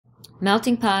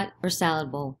Melting pot or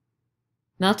salad bowl?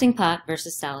 Melting pot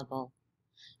versus salad bowl.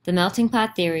 The melting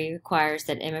pot theory requires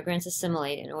that immigrants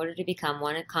assimilate in order to become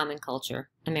one common culture,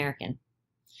 American.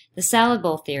 The salad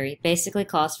bowl theory basically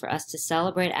calls for us to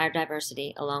celebrate our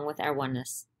diversity along with our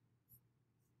oneness.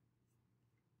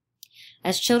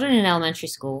 As children in elementary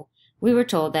school, we were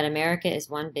told that America is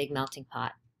one big melting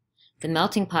pot. The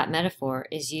melting pot metaphor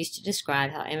is used to describe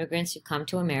how immigrants who come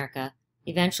to America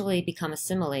eventually become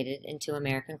assimilated into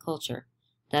American culture,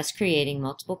 thus creating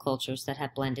multiple cultures that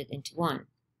have blended into one.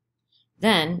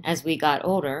 Then, as we got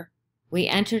older, we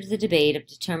entered the debate of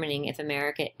determining if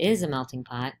America is a melting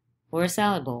pot or a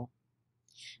salad bowl.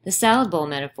 The salad bowl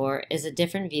metaphor is a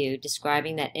different view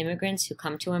describing that immigrants who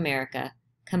come to America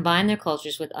combine their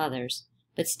cultures with others,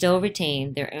 but still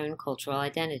retain their own cultural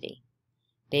identity.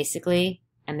 Basically,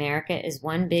 America is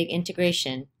one big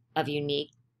integration of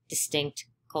unique, distinct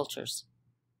cultures.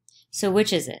 So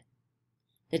which is it?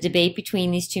 The debate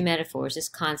between these two metaphors is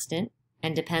constant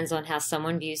and depends on how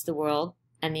someone views the world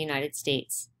and the United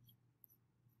States.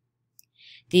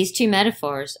 These two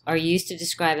metaphors are used to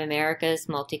describe America's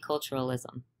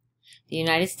multiculturalism. The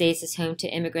United States is home to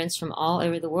immigrants from all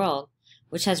over the world,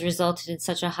 which has resulted in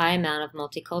such a high amount of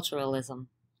multiculturalism.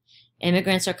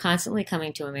 Immigrants are constantly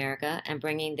coming to America and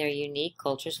bringing their unique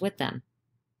cultures with them.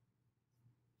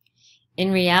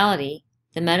 In reality,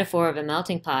 the metaphor of a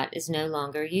melting pot is no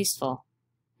longer useful.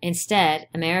 Instead,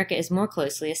 America is more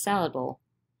closely a salad bowl.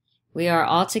 We are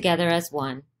all together as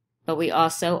one, but we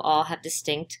also all have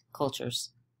distinct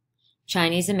cultures.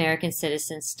 Chinese American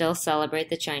citizens still celebrate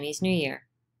the Chinese New Year.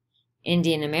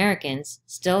 Indian Americans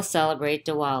still celebrate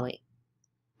Diwali.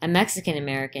 A Mexican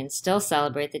American still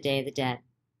celebrate the Day of the Dead.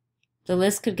 The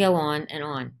list could go on and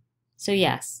on. So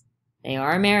yes, they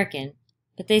are American,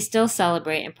 but they still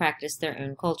celebrate and practice their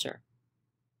own culture.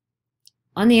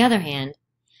 On the other hand,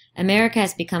 America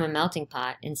has become a melting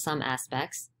pot in some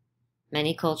aspects.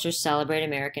 Many cultures celebrate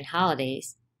American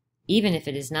holidays, even if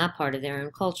it is not part of their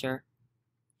own culture.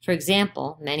 For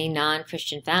example, many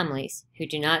non-Christian families who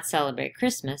do not celebrate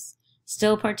Christmas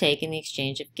still partake in the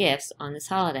exchange of gifts on this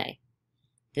holiday.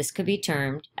 This could be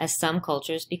termed as some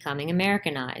cultures becoming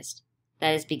Americanized,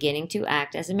 that is, beginning to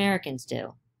act as Americans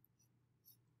do.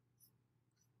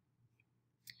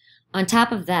 On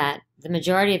top of that, the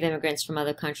majority of immigrants from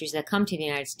other countries that come to the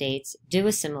United States do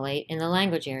assimilate in the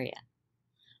language area.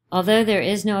 Although there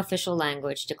is no official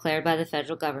language declared by the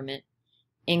federal government,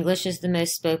 English is the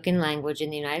most spoken language in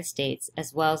the United States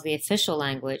as well as the official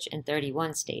language in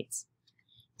 31 states.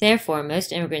 Therefore,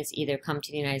 most immigrants either come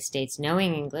to the United States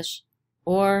knowing English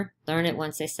or learn it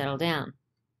once they settle down.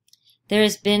 There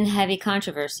has been heavy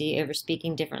controversy over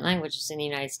speaking different languages in the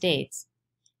United States.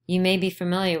 You may be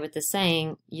familiar with the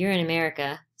saying, "You're in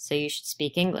America, so you should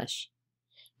speak English."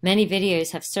 Many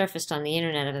videos have surfaced on the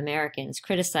internet of Americans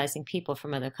criticizing people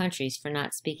from other countries for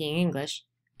not speaking English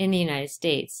in the United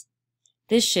States.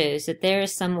 This shows that there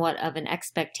is somewhat of an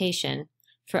expectation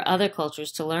for other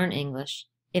cultures to learn English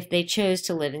if they chose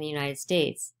to live in the United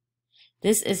States.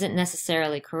 This isn't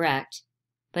necessarily correct,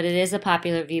 but it is a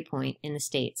popular viewpoint in the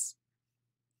States.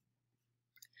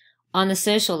 On the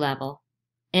social level,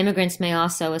 immigrants may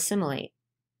also assimilate.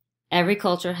 Every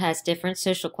culture has different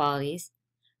social qualities,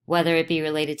 whether it be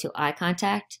related to eye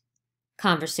contact,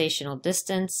 conversational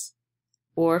distance,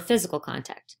 or physical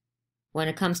contact. When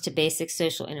it comes to basic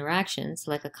social interactions,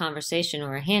 like a conversation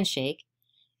or a handshake,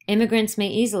 immigrants may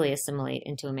easily assimilate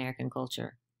into American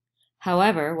culture.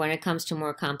 However, when it comes to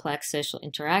more complex social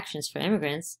interactions for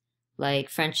immigrants, like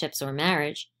friendships or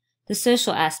marriage, the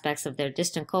social aspects of their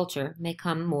distant culture may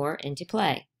come more into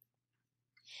play.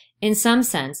 In some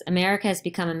sense, America has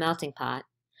become a melting pot,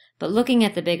 but looking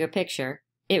at the bigger picture,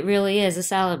 it really is a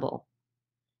salad bowl.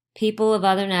 People of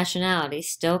other nationalities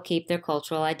still keep their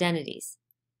cultural identities.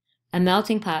 A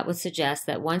melting pot would suggest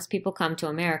that once people come to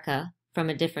America from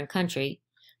a different country,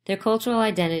 their cultural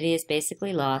identity is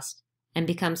basically lost and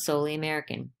become solely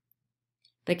American.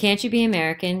 But can't you be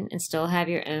American and still have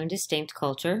your own distinct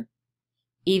culture,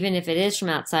 even if it is from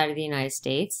outside of the United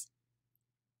States?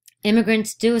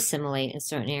 Immigrants do assimilate in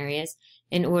certain areas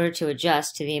in order to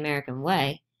adjust to the American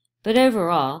way, but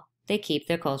overall, they keep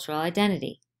their cultural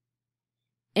identity.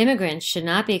 Immigrants should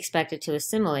not be expected to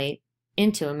assimilate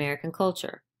into American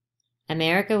culture.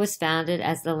 America was founded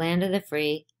as the land of the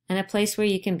free and a place where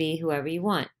you can be whoever you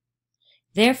want.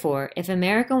 Therefore, if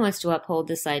America wants to uphold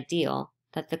this ideal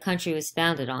that the country was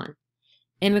founded on,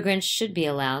 immigrants should be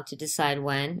allowed to decide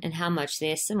when and how much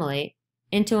they assimilate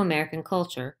into American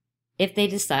culture, if they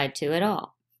decide to at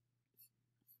all.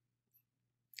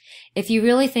 If you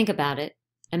really think about it,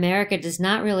 America does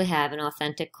not really have an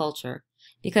authentic culture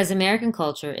because American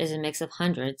culture is a mix of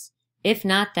hundreds, if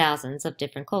not thousands, of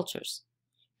different cultures.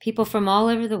 People from all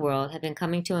over the world have been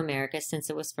coming to America since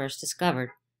it was first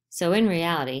discovered, so in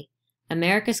reality,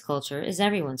 America's culture is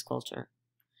everyone's culture.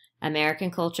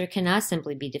 American culture cannot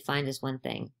simply be defined as one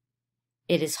thing.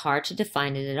 It is hard to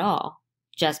define it at all,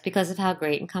 just because of how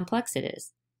great and complex it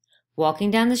is.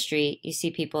 Walking down the street, you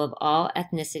see people of all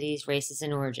ethnicities, races,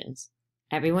 and origins.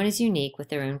 Everyone is unique with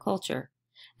their own culture,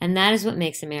 and that is what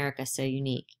makes America so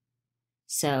unique.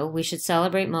 So, we should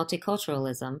celebrate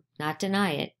multiculturalism, not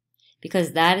deny it,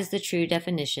 because that is the true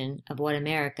definition of what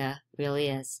America really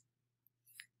is.